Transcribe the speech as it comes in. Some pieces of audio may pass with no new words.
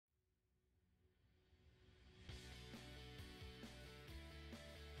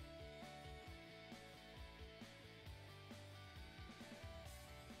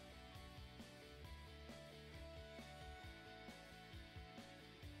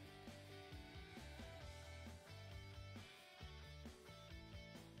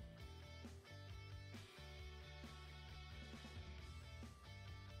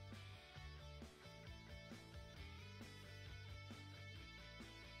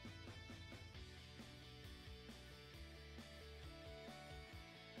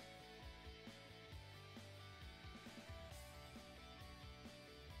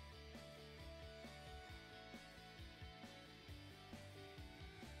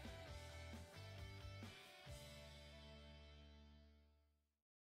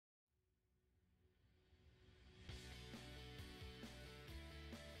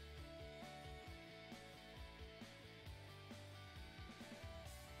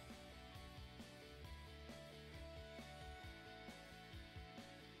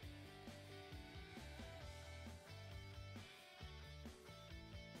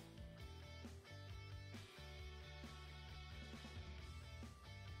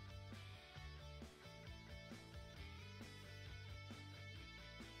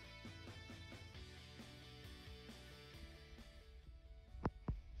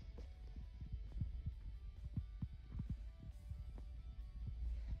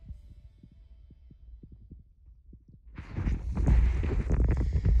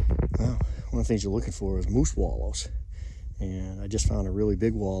of the things you're looking for is moose wallows. And I just found a really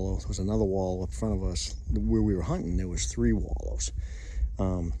big wallow. There was another wallow up front of us where we were hunting. There was 3 wallows.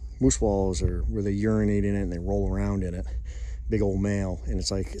 Moose wallows are where they urinate in it and they roll around in it. Big old male, and it's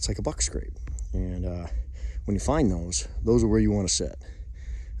like a buck scrape. And when you find those are where you want to sit.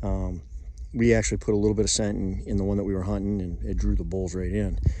 We actually put a little bit of scent in the one that we were hunting, and it drew the bulls right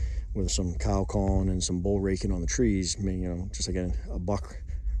in with some cow calling and some bull raking on the trees. I mean, you know, just like a buck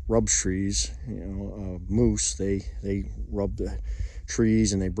rubs trees. You know, moose, they rub the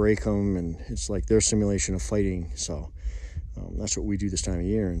trees and they break them, and it's like their simulation of fighting. So that's what we do this time of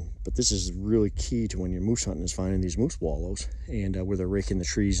year. But this is really key to when you're moose hunting, is finding these moose wallows and where they're raking the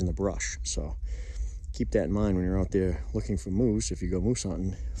trees and the brush. So keep that in mind when you're out there looking for moose. If you go moose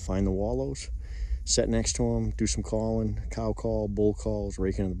hunting, find the wallows, set next to them, do some calling, cow call, bull calls,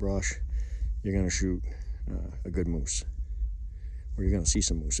 raking in the brush. You're going to shoot a good moose, or you're going to see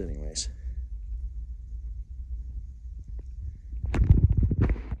some moose anyways.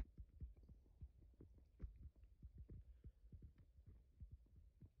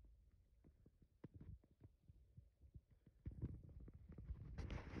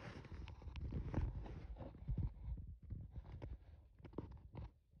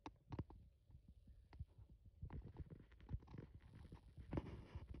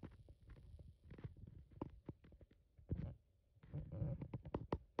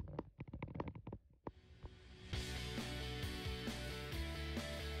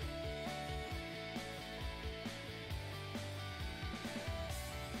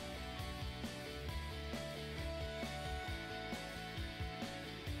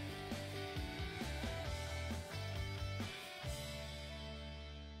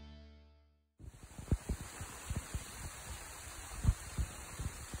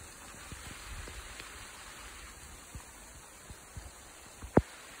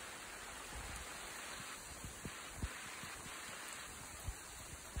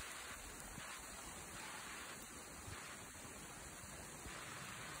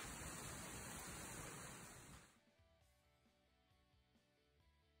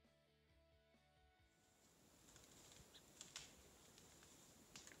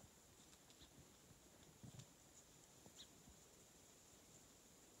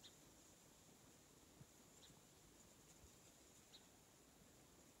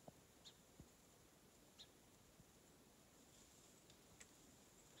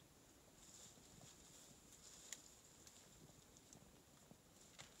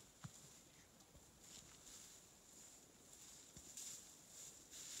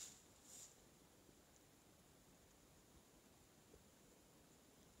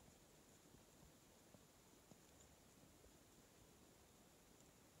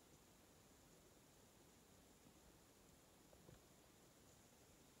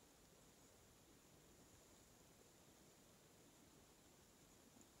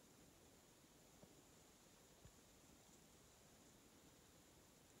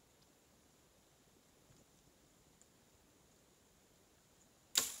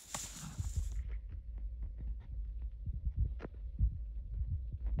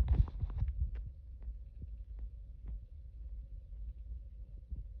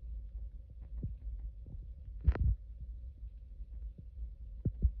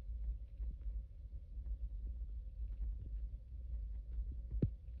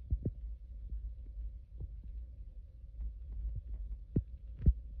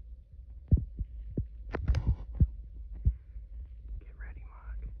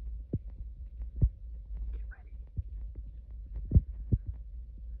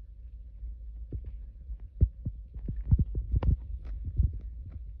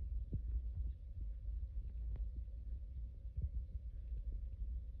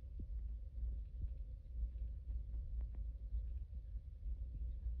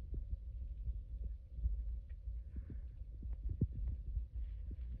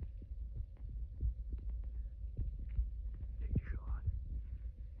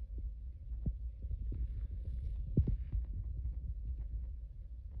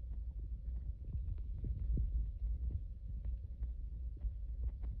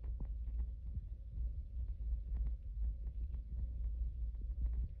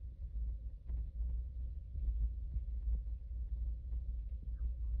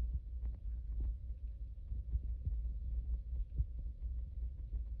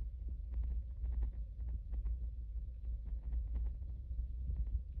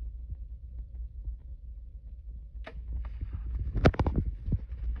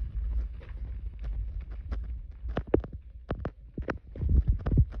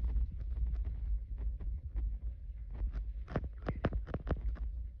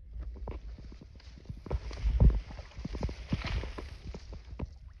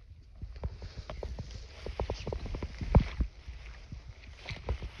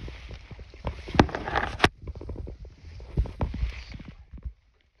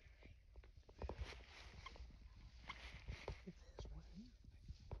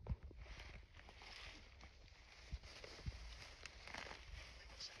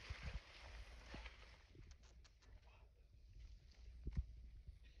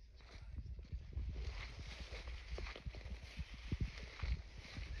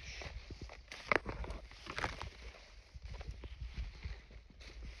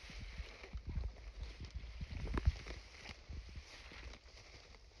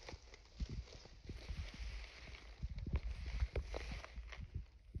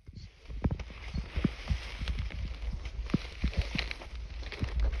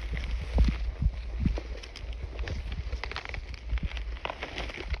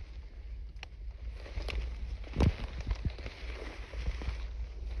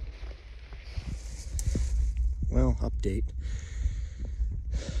 update.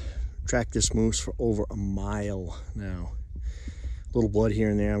 Tracked this moose for over a mile now. Little blood here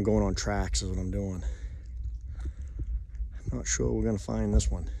and there. I'm going on tracks is what I'm doing. I'm not sure we're gonna find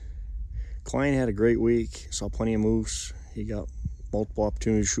this one. Client had a great week, saw plenty of moose. He got multiple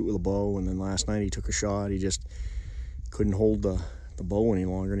opportunities to shoot with a bow, and then last night he took a shot. He just couldn't hold the bow any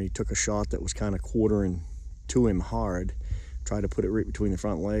longer, and he took a shot that was kind of quartering to him hard. Tried to put it right between the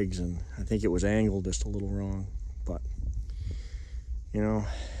front legs, and I think it was angled just a little wrong. But, you know,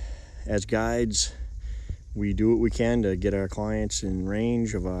 as guides, we do what we can to get our clients in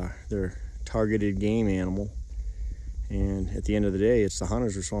range of their targeted game animal. And at the end of the day, it's the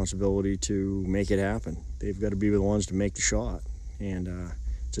hunter's responsibility to make it happen. They've got to be the ones to make the shot. And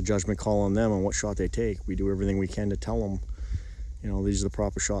it's a judgment call on them on what shot they take. We do everything we can to tell them, you know, these are the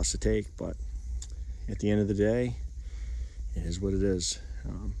proper shots to take. But at the end of the day, it is what it is.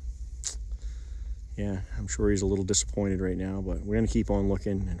 Yeah, I'm sure he's a little disappointed right now, but we're going to keep on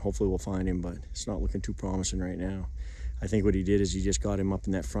looking, and hopefully we'll find him, but it's not looking too promising right now. I think what he did is he just got him up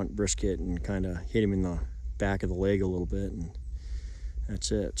in that front brisket and kind of hit him in the back of the leg a little bit, and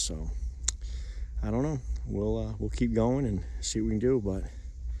that's it. So I don't know. We'll keep going and see what we can do, but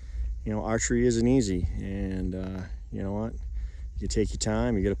you know, archery isn't easy, and you know what? You take your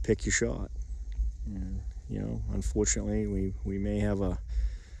time. You got to pick your shot, and you know, unfortunately, we may have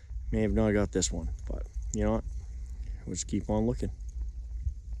not got this one, but you know what? We'll just keep on looking.